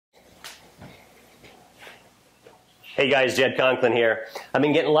Hey guys, Jed Conklin here. I've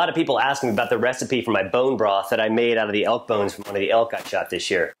been getting a lot of people asking me about the recipe for my bone broth that I made out of the elk bones from one of the elk I shot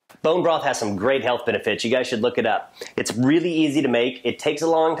this year. Bone broth has some great health benefits. You guys should look it up. It's really easy to make. It takes a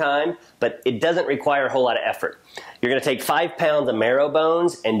long time, but it doesn't require a whole lot of effort. You're going to take 5 pounds of marrow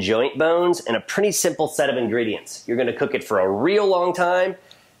bones and joint bones and a pretty simple set of ingredients. You're going to cook it for a real long time.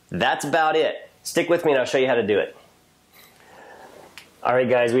 That's about it. Stick with me and I'll show you how to do it.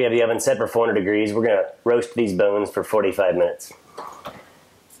 Alright guys, we have the oven set for 400 degrees. We're going to roast these bones for 45 minutes.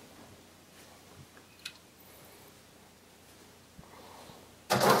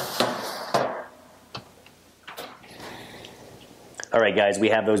 Alright guys, we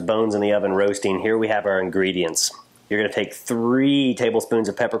have those bones in the oven roasting. Here we have our ingredients. You're going to take 3 tablespoons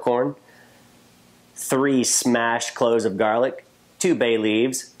of peppercorn, 3 smashed cloves of garlic, 2 bay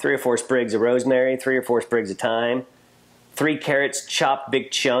leaves, 3 or 4 sprigs of rosemary, 3 or 4 sprigs of thyme, 3 carrots chopped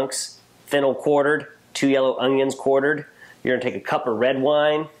big chunks, fennel quartered, 2 yellow onions quartered. You're going to take a cup of red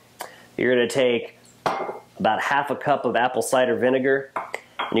wine. You're going to take about half a cup of apple cider vinegar.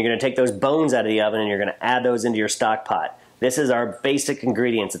 And you're going to take those bones out of the oven and you're going to add those into your stock pot. This is our basic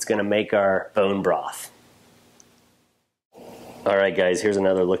ingredients that's going to make our bone broth. Alright guys, here's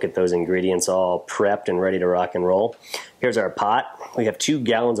another look at those ingredients all prepped and ready to rock and roll. Here's our pot. We have 2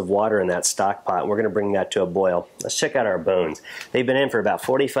 gallons of water in that stock pot. We're going to bring that to a boil. Let's check out our bones. They've been in for about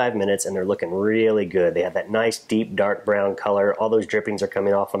 45 minutes and they're looking really good. They have that nice deep dark brown color. All those drippings are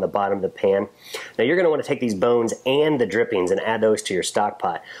coming off on the bottom of the pan. Now you're going to want to take these bones and the drippings and add those to your stock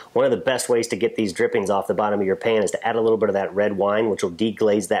pot. One of the best ways to get these drippings off the bottom of your pan is to add a little bit of that red wine, which will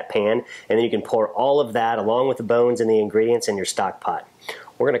deglaze that pan, and then you can pour all of that along with the bones and the ingredients in your stock pot.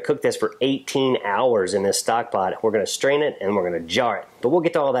 We're going to cook this for 18 hours in this stock pot. We're going to strain it and we're going to jar it. But we'll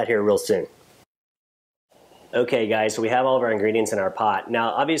get to all that here real soon. Okay guys, so we have all of our ingredients in our pot.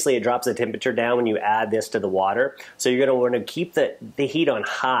 Now obviously it drops the temperature down when you add this to the water. So you're going to want to keep the heat on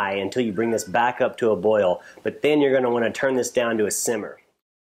high until you bring this back up to a boil. But then you're going to want to turn this down to a simmer.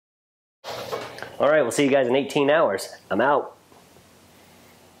 Alright, we'll see you guys in 18 hours. I'm out.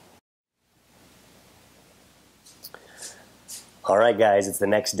 Alright guys, it's the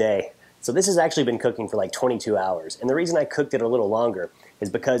next day. So this has actually been cooking for like 22 hours. And the reason I cooked it a little longer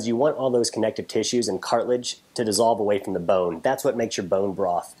is because you want all those connective tissues and cartilage to dissolve away from the bone. That's what makes your bone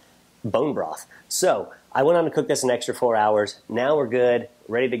broth. So I went on to cook this an extra 4 hours. Now we're good,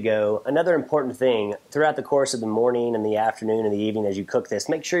 ready to go. Another important thing, throughout the course of the morning and the afternoon and the evening as you cook this,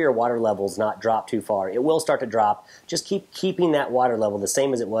 make sure your water levels not drop too far. It will start to drop. Just keep keeping that water level the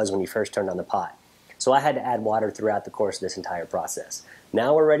same as it was when you first turned on the pot. So I had to add water throughout the course of this entire process.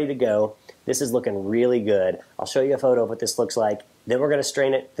 Now we're ready to go. This is looking really good. I'll show you a photo of what this looks like. Then we're going to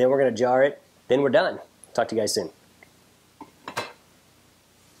strain it. Then we're going to jar it. Then we're done. Talk to you guys soon.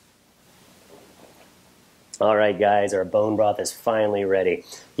 Alright guys, our bone broth is finally ready.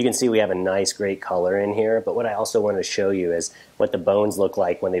 You can see we have a nice great color in here, but what I also want to show you is what the bones look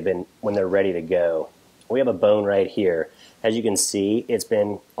like when they're ready to go. We have a bone right here. As you can see, it's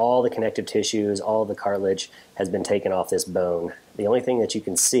been all the connective tissues, all the cartilage has been taken off this bone. The only thing that you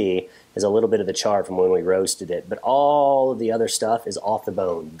can see is a little bit of the char from when we roasted it, but all of the other stuff is off the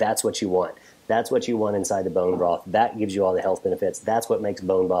bone. That's what you want. That's what you want inside the bone broth. That gives you all the health benefits. That's what makes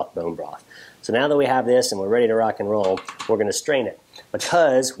bone broth bone broth. So now that we have this and we're ready to rock and roll, we're going to strain it.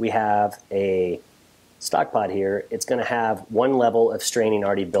 Because we have a stock pot here, it's going to have one level of straining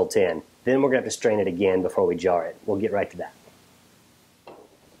already built in. Then we're going to have to strain it again before we jar it. We'll get right to that.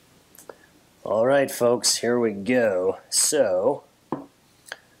 Alright folks, here we go. So,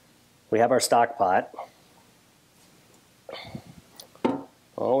 we have our stock pot.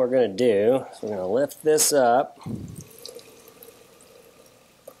 All we're going to do is we're going to lift this up,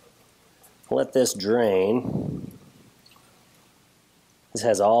 let this drain. This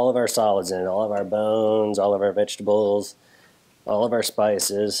has all of our solids in it, all of our bones, all of our vegetables, all of our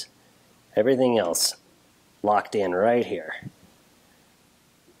spices, everything else locked in right here.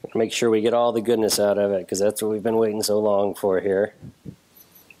 Make sure we get all the goodness out of it because that's what we've been waiting so long for here.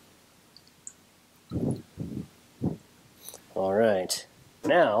 Alright,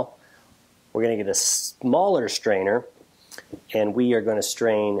 now we're going to get a smaller strainer and we are going to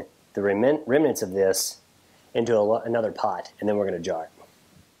strain the remnants of this into another pot and then we're going to jar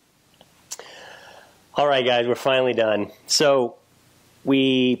it. Alright guys, we're finally done. So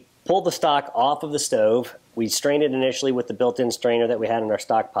we pulled the stock off of the stove. We strained it initially with the built-in strainer that we had in our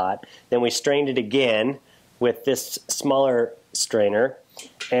stock pot. Then we strained it again with this smaller strainer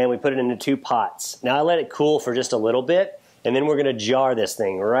and we put it into 2 pots. Now I let it cool for just a little bit and then we're going to jar this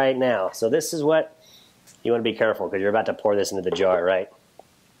thing right now. So this is what you want to be careful because you're about to pour this into the jar, right?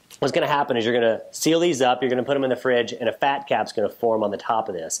 what's going to happen is you're going to seal these up, you're going to put them in the fridge, and a fat cap's going to form on the top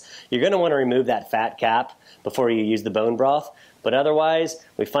of this. You're going to want to remove that fat cap before you use the bone broth, but otherwise,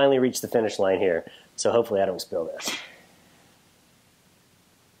 we finally reached the finish line here. So hopefully I don't spill this.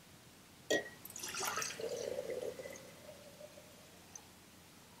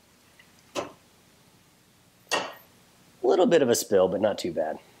 A little bit of a spill, but not too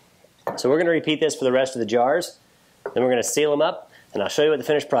bad. So we're going to repeat this for the rest of the jars, then we're going to seal them up, and I'll show you what the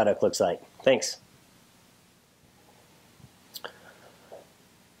finished product looks like. Thanks.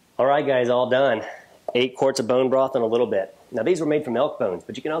 All right, guys, all done. 8 quarts of bone broth and a little bit. Now, these were made from elk bones,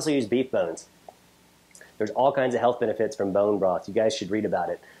 but you can also use beef bones. There's all kinds of health benefits from bone broth. You guys should read about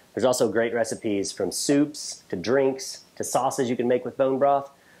it. There's also great recipes from soups to drinks to sauces you can make with bone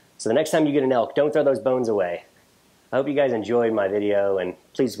broth. So the next time you get an elk, don't throw those bones away. I hope you guys enjoyed my video, and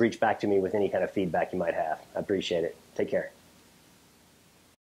please reach back to me with any kind of feedback you might have. I appreciate it. Take care.